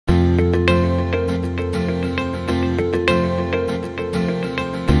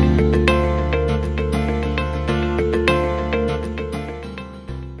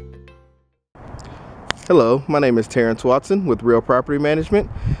Hello, my name is Terrence Watson with Real Property Management.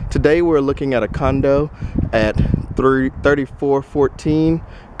 Today we're looking at a condo at 3414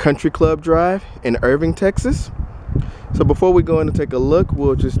 Country Club Drive in Irving, Texas. So before we go in and take a look,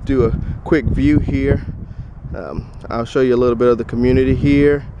 we'll just do a quick view here. I'll show you a little bit of the community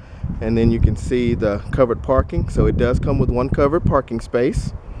here, and then you can see the covered parking. So it does come with one covered parking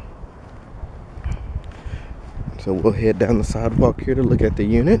space. So we'll head down the sidewalk here to look at the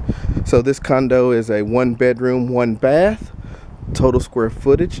unit. So this condo is a 1-bedroom, 1-bath. Total square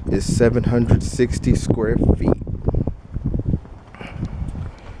footage is 760 square feet.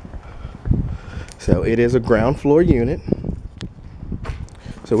 So it is a ground floor unit.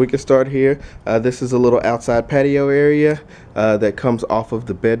 So we can start here. This is a little outside patio area that comes off of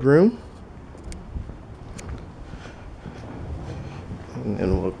the bedroom. And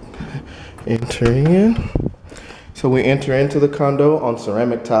then we'll enter in. So we enter into the condo on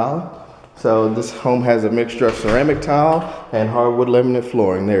ceramic tile. So this home has a mixture of ceramic tile and hardwood laminate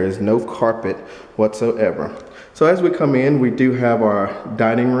flooring. There is no carpet whatsoever. So as we come in, we do have our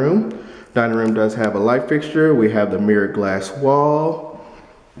dining room. Dining room does have a light fixture. We have the mirrored glass wall.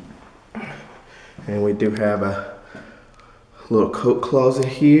 And we do have a little coat closet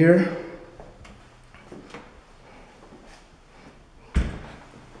here.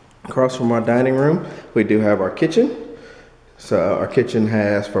 Across from our dining room, we do have our kitchen. So our kitchen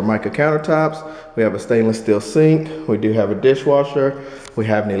has Formica countertops. We have a stainless steel sink. We do have a dishwasher. We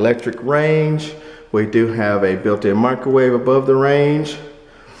have an electric range. We do have a built-in microwave above the range.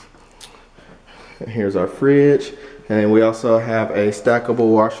 And here's our fridge. And then we also have a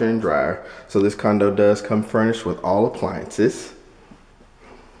stackable washer and dryer. So this condo does come furnished with all appliances.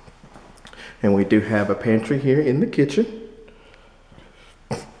 And we do have a pantry here in the kitchen.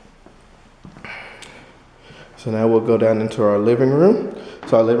 So now we'll go down into our living room.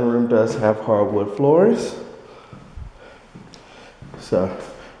 So our living room does have hardwood floors. So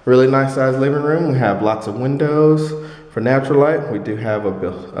really nice sized living room. We have lots of windows for natural light. We do have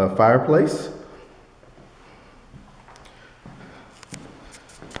a fireplace.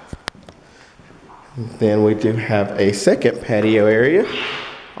 Then we do have a second patio area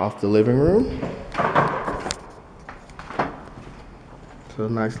off the living room. So a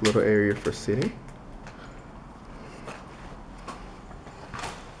nice little area for sitting.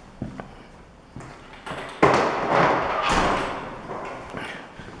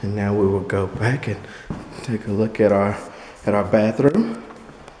 And now we will go back and take a look at our bathroom.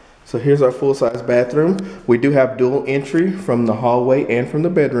 So here's our full-size bathroom. We do have dual entry from the hallway and from the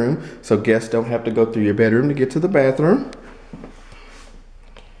bedroom, so guests don't have to go through your bedroom to get to the bathroom.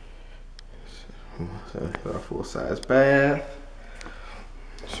 So here's our full-size bath.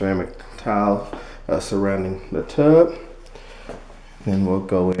 Ceramic tile surrounding the tub. Then we'll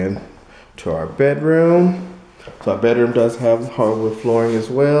go in to our bedroom. So our bedroom does have hardwood flooring as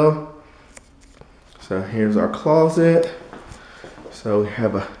well. So here's our closet. So we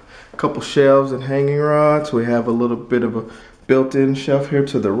have a couple shelves and hanging rods. We have a little bit of a built-in shelf here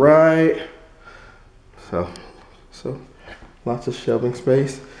to the right. So lots of shelving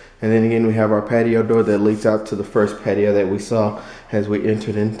space. And then again, we have our patio door that leads out to the first patio that we saw as we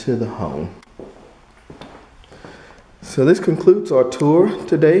entered into the home. So this concludes our tour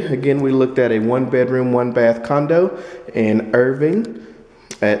today. Again, we looked at a 1-bedroom, 1-bath condo in Irving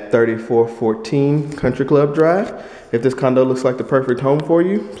at 3414 Country Club Drive. If this condo looks like the perfect home for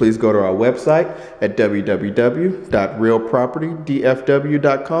you, please go to our website at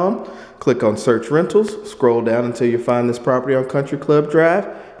www.realpropertydfw.com. Click on Search Rentals, scroll down until you find this property on Country Club Drive,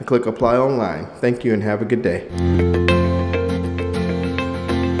 and click Apply Online. Thank you and have a good day.